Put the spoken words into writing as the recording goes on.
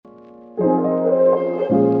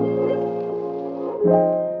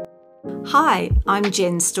Hi, I'm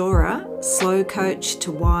Jen Storer, Slow Coach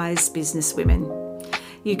to Wise Businesswomen.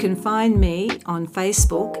 You can find me on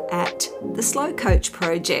Facebook at The Slow Coach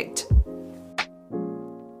Project.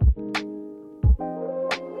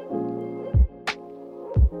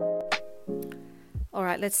 All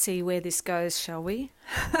right, let's see where this goes, shall we?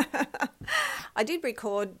 I did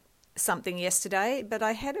record something yesterday, but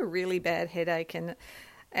I had a really bad headache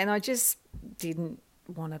and I just didn't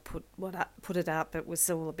want to put it up. It was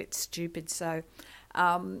all a bit stupid, so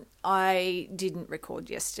I didn't record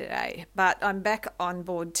yesterday. But I'm back on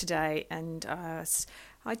board today, and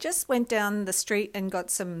I just went down the street and got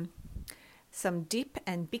some dip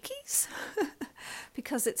and bickies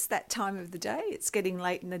because it's that time of the day. It's getting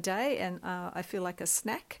late in the day, and I feel like a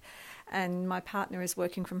snack. And my partner is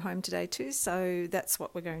working from home today too, so that's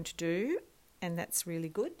what we're going to do, and that's really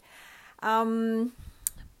good.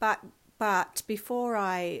 But before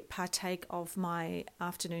I partake of my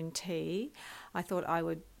afternoon tea, I thought I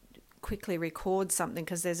would quickly record something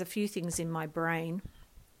because there's a few things in my brain.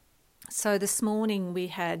 So this morning we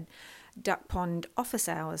had Duck Pond office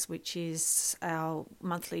hours, which is our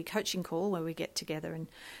monthly coaching call where we get together and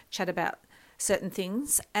chat about certain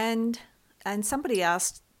things. And somebody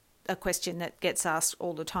asked a question that gets asked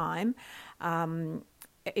all the time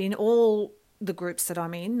in all the groups that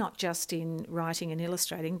I'm in, not just in writing and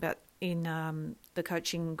illustrating, but in the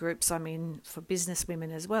coaching groups I'm in for business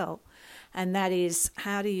women as well. And that is,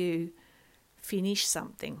 how do you finish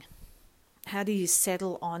something? How do you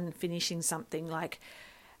settle on finishing something?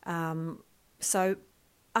 So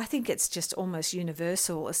I think it's just almost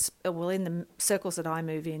universal. Well, in the circles that I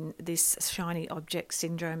move in, this shiny object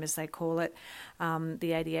syndrome, as they call it, the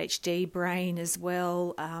ADHD brain as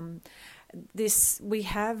well.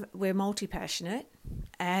 We're multi-passionate,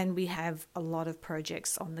 and we have a lot of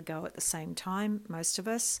projects on the go at the same time, most of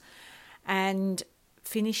us. And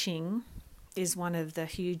finishing is one of the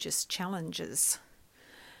hugest challenges.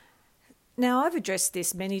 Now, I've addressed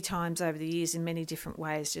this many times over the years in many different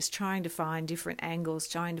ways, just trying to find different angles,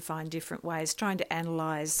 trying to find different ways, trying to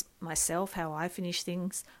analyse myself, how I finish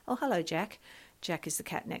things. Oh, hello, Jack. Jack is the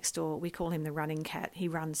cat next door. We call him the running cat. He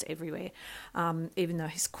runs everywhere, even though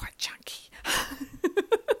he's quite chunky.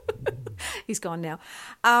 He's gone now.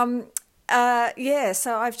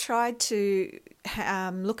 So I've tried to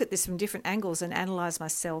look at this from different angles and analyse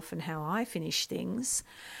myself and how I finish things.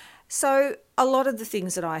 So a lot of the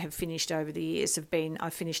things that I have finished over the years have been, I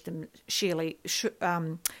finished them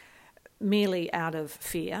merely out of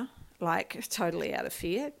fear, like totally out of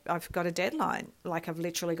fear. I've got a deadline, like I've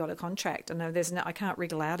literally got a contract, and I can't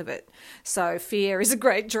wriggle out of it. So fear is a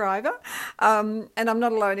great driver, and I'm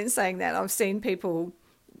not alone in saying that. I've seen people,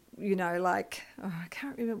 I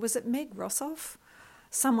can't remember, was it Meg Rossoff?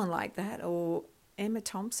 Someone like that, or Emma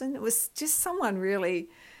Thompson? It was just someone really,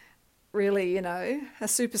 a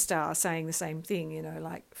superstar saying the same thing,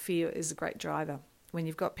 like fear is a great driver. When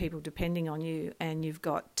you've got people depending on you and you've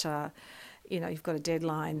got, you've got a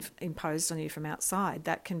deadline imposed on you from outside,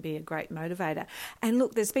 that can be a great motivator. And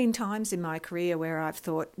look, there's been times in my career where I've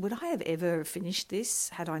thought, would I have ever finished this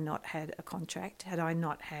had I not had a contract, had I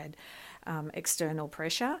not had external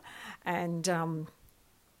pressure? And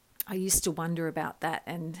I used to wonder about that,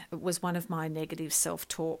 and it was one of my negative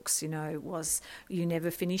self-talks, was you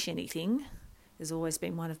never finish anything. Has always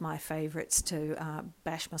been one of my favourites to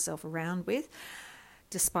bash myself around with.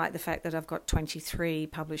 Despite the fact that I've got 23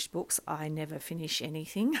 published books, I never finish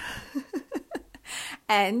anything.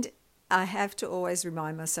 And I have to always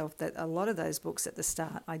remind myself that a lot of those books at the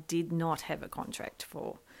start I did not have a contract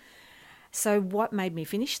for. So what made me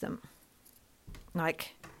finish them?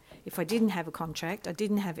 If I didn't have a contract, I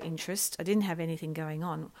didn't have interest, I didn't have anything going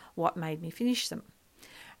on, what made me finish them?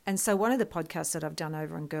 And so one of the podcasts that I've done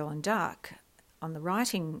over on Girl and Dark on the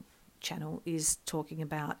writing channel is talking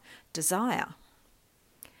about desire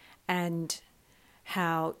and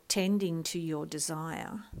how tending to your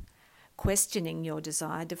desire, questioning your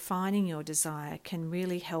desire, defining your desire can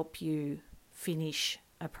really help you finish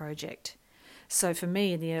a project. So for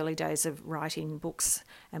me, in the early days of writing books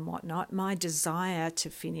and whatnot, my desire to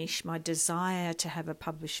finish, my desire to have a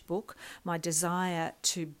published book, my desire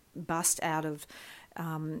to bust out of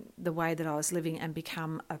the way that I was living and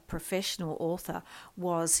become a professional author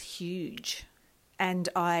was huge. And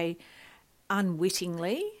I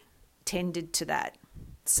unwittingly tended to that.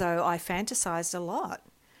 So I fantasized a lot.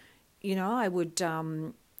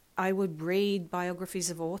 I would read biographies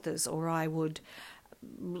of authors, or I would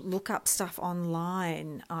look up stuff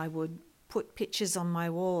online. I would put pictures on my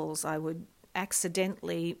walls. I would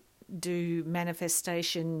accidentally do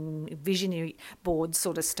manifestation, visionary board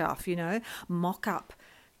sort of stuff, mock up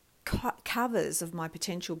covers of my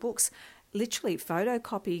potential books, literally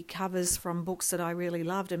photocopy covers from books that I really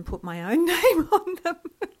loved and put my own name on them.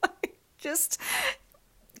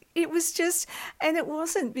 And it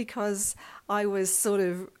wasn't because I was sort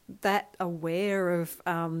of that aware of,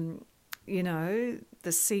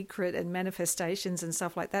 the secret and manifestations and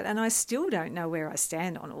stuff like that. And I still don't know where I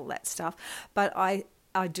stand on all that stuff. But I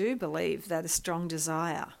do believe that a strong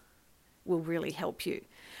desire will really help you.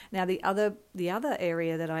 Now, the other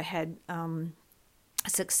area that I had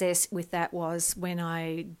success with that was when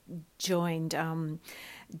I joined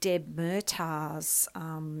Deb Murtaugh's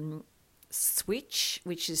Switch,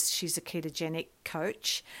 she's a ketogenic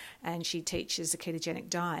coach, and she teaches a ketogenic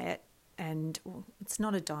diet. And it's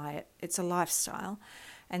not a diet, it's a lifestyle.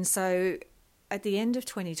 And so at the end of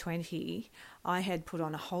 2020, I had put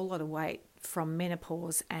on a whole lot of weight from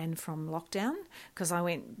menopause and from lockdown, because I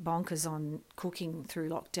went bonkers on cooking through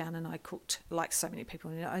lockdown, and I cooked like so many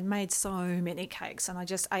people. I made so many cakes, and I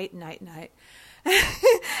just ate and ate and ate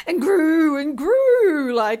and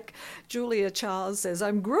grew, like Julia Child says,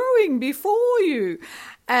 I'm growing before you.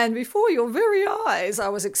 And before your very eyes, I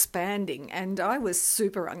was expanding, and I was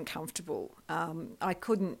super uncomfortable. I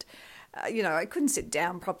couldn't sit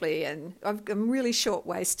down properly, and I'm really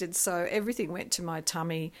short-waisted, so everything went to my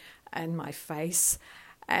tummy and my face,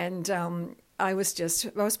 and I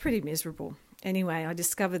was pretty miserable. Anyway, I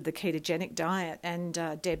discovered the ketogenic diet, and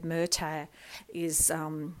Deb Murtaugh is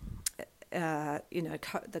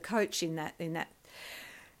the coach in that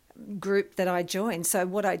group that I joined. So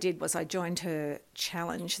what I did was I joined her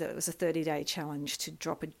challenge. That was a 30-day challenge to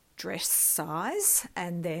drop a dress size,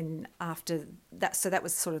 and then after that, so that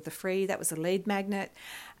was sort of that was a lead magnet,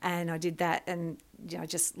 and I did that, and I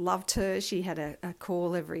just loved her. She had a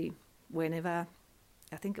call whenever,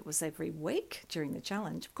 I think it was every week during the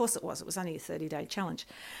challenge. Of course it was only a 30-day challenge,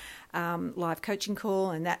 live coaching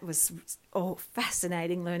call, and that was all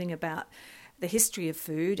fascinating, learning about the history of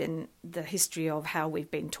food and the history of how what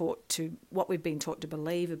we've been taught to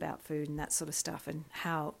believe about food and that sort of stuff, and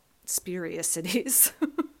how spurious it is.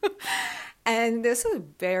 And there's a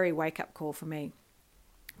very wake-up call for me.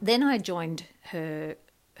 Then I joined her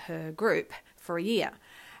group for a year,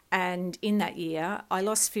 and in that year I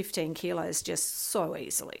lost 15 kilos just so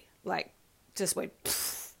easily, like just went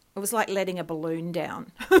pfft. It was like letting a balloon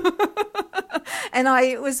down. And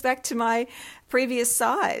I was back to my previous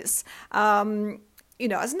size. I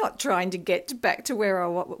was not trying to get back to where I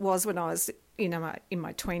was when I was in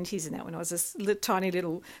my 20s and that, when I was a tiny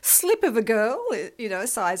little slip of a girl,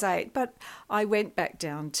 size 8. But I went back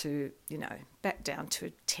down to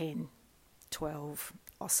 10, 12,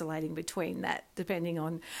 oscillating between that, depending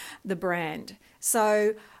on the brand.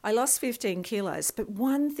 So I lost 15 kilos. But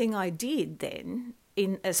one thing I did then,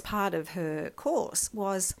 as part of her course,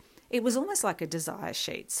 was it was almost like a desire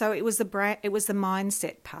sheet. So it was the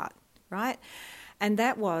mindset part, right? And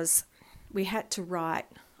that was, we had to write,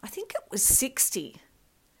 I think it was 60.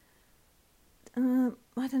 I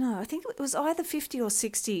don't know. I think it was either 50 or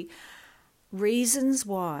 60 reasons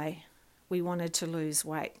why we wanted to lose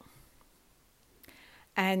weight.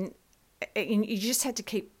 And you just had to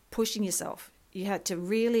keep pushing yourself. You had to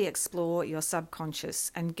really explore your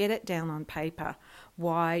subconscious and get it down on paper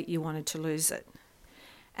why you wanted to lose it.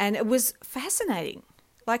 And it was fascinating.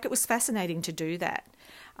 Like, it was fascinating to do that.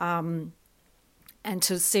 And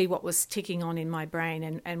to see what was ticking on in my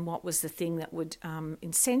brain, and what was the thing that would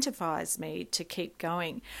incentivize me to keep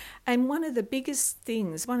going. And one of the biggest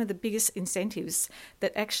incentives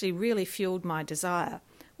that actually really fueled my desire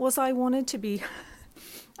was I wanted to be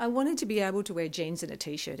able to wear jeans and a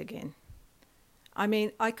t-shirt again. I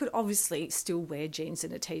mean, I could obviously still wear jeans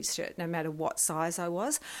and a t-shirt no matter what size I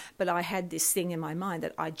was, but I had this thing in my mind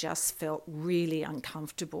that I just felt really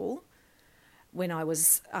uncomfortable when I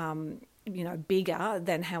was bigger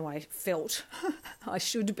than how I felt I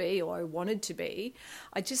should be or I wanted to be.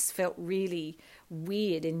 I just felt really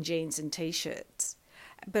weird in jeans and t-shirts.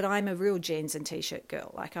 But I'm a real jeans and t-shirt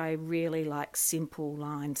girl. Like, I really like simple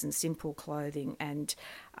lines and simple clothing, and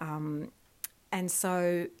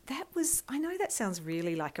so that was, I know that sounds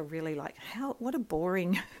what a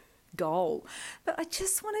boring goal, but I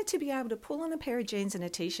just wanted to be able to pull on a pair of jeans and a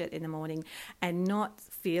t-shirt in the morning and not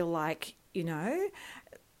feel like,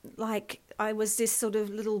 like I was this sort of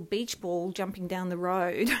little beach ball jumping down the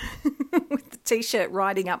road with the t-shirt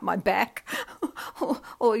riding up my back,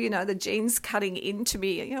 or the jeans cutting into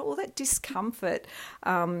me, all that discomfort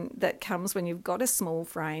that comes when you've got a small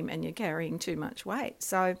frame and you're carrying too much weight.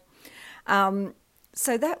 So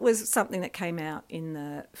So that was something that came out in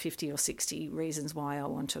the 50 or 60 reasons why I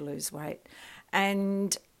want to lose weight.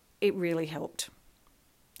 And it really helped.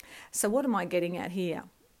 So what am I getting at here?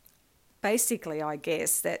 Basically, I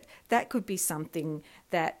guess that could be something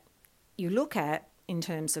that you look at in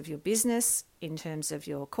terms of your business, in terms of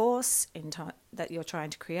your course that you're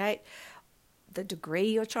trying to create, the degree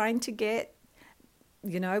you're trying to get,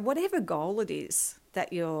 whatever goal it is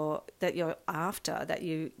that you're after, that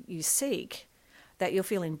you seek, that you're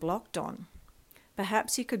feeling blocked on.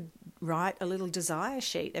 Perhaps you could write a little desire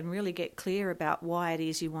sheet and really get clear about why it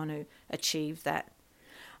is you want to achieve that.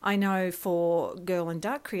 I know for Girl and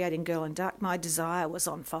Duck, creating Girl and Duck, my desire was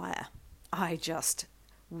on fire. I just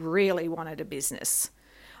really wanted a business.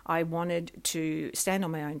 I wanted to stand on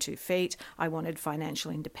my own 2 feet. I wanted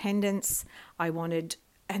financial independence. I wanted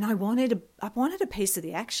a piece of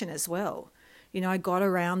the action as well. I got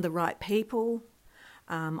around the right people.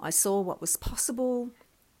 I saw what was possible.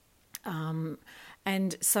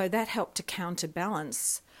 And so that helped to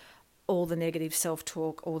counterbalance all the negative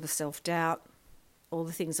self-talk, all the self-doubt, all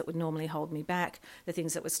the things that would normally hold me back, the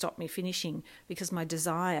things that would stop me finishing, because my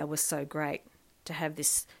desire was so great to have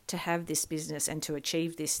this business and to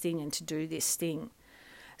achieve this thing and to do this thing.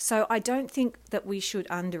 So I don't think that we should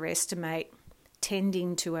underestimate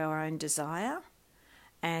tending to our own desire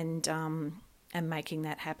and making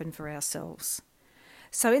that happen for ourselves.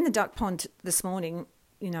 So in the duck pond this morning,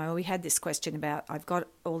 we had this question about, I've got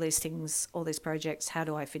all these things, all these projects, how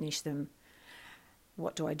do I finish them?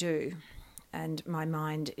 What do I do? And my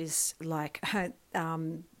mind is like,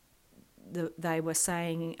 they were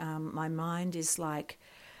saying, my mind is like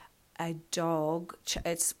a dog.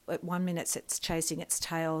 It's at 1 minute it's chasing its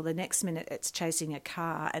tail, the next minute it's chasing a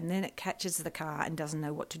car, and then it catches the car and doesn't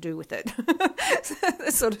know what to do with it.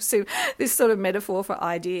 This sort of metaphor for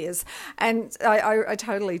ideas, and I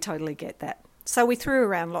totally get that. So we threw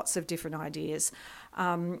around lots of different ideas,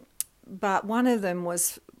 but one of them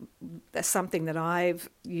was something that I've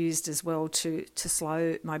used as well to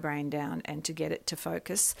slow my brain down and to get it to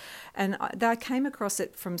focus. And I came across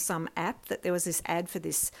it from some app, that there was this ad for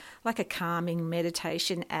this, like a calming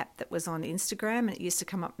meditation app that was on Instagram, and it used to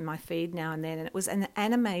come up in my feed now and then, and it was an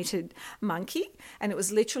animated monkey, and it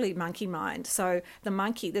was literally Monkey Mind. So the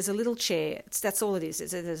monkey, there's a little chair, that's all it is.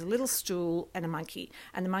 There's a little stool and a monkey,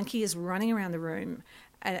 and the monkey is running around the room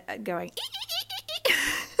going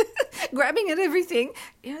grabbing at everything.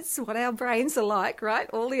 It's what our brains are like, right?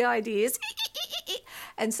 All the ideas.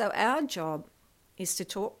 And so our job is to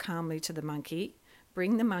talk calmly to the monkey,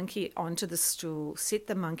 bring the monkey onto the stool, sit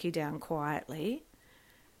the monkey down quietly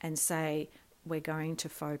and say, we're going to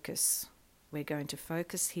focus. We're going to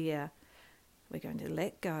focus here. We're going to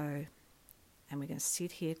let go, and we're going to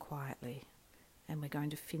sit here quietly, and we're going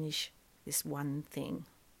to finish this one thing.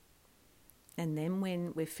 And then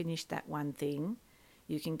when we've finished that one thing,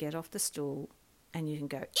 you can get off the stool and you can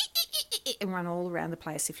go and run all around the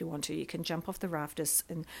place if you want to. You can jump off the rafters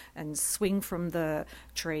and swing from the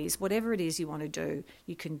trees. Whatever it is you want to do,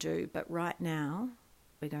 you can do. But right now,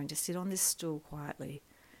 we're going to sit on this stool quietly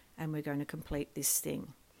and we're going to complete this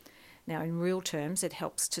thing. Now, in real terms, it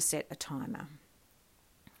helps to set a timer.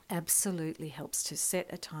 Absolutely helps to set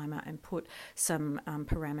a timer and put some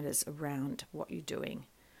parameters around what you're doing.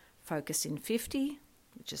 Focus in 50,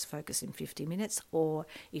 just focus in 50 minutes, or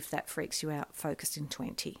if that freaks you out, focus in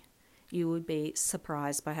 20. You would be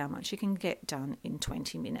surprised by how much you can get done in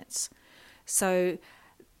 20 minutes. So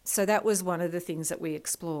that was one of the things that we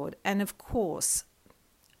explored. And of course,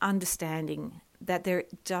 understanding that there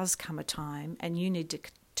does come a time, and you need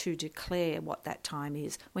to declare what that time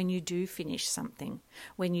is when you do finish something,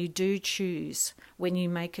 when you do choose, when you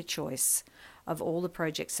make a choice of all the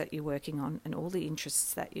projects that you're working on and all the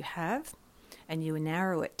interests that you have, and you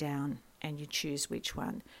narrow it down and you choose which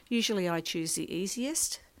one. Usually I choose the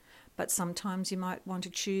easiest, but sometimes you might want to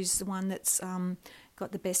choose the one that's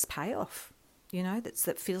got the best payoff,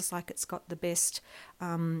 that feels like it's got the best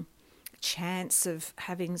chance of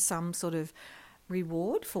having some sort of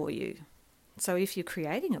reward for you. So if you're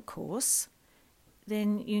creating a course,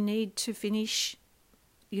 then you need to finish,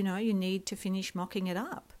 mocking it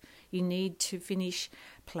up. You need to finish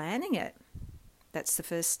planning it. That's the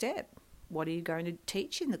first step. What are you going to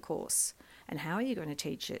teach in the course? And how are you going to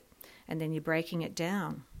teach it? And then you're breaking it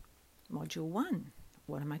down. Module 1,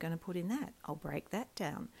 what am I going to put in that? I'll break that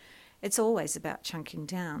down. It's always about chunking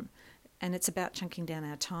down. And it's about chunking down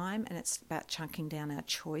our time, and it's about chunking down our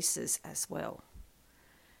choices as well.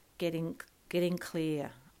 Getting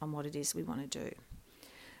clear on what it is we want to do.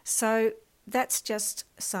 So that's just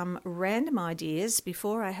some random ideas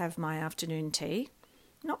before I have my afternoon tea.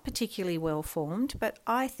 Not particularly well formed, but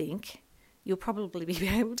I think you'll probably be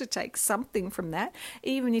able to take something from that,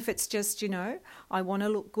 even if it's just, I want to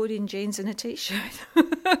look good in jeans and a t-shirt.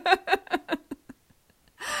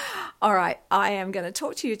 All right, I am going to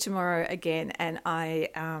talk to you tomorrow again, and I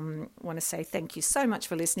want to say thank you so much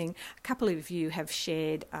for listening. A couple of you have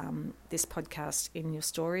shared this podcast in your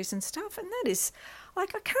stories and stuff, and that is, I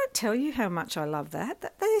can't tell you how much I love that.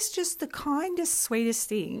 That is just the kindest, sweetest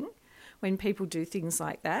thing when people do things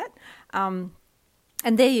like that. And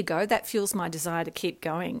there you go. That fuels my desire to keep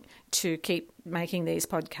going, to keep making these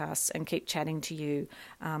podcasts and keep chatting to you,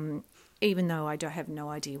 even though I don't have no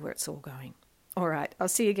idea where it's all going. All right, I'll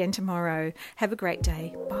see you again tomorrow. Have a great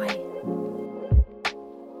day. Bye.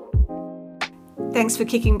 Thanks for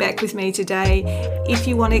kicking back with me today. If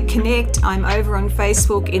you want to connect, I'm over on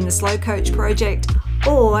Facebook in the Slow Coach Project,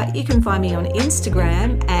 or you can find me on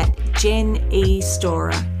Instagram at Jen E.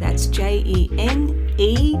 Storer. That's JENESTORER.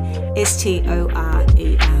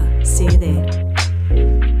 See you there.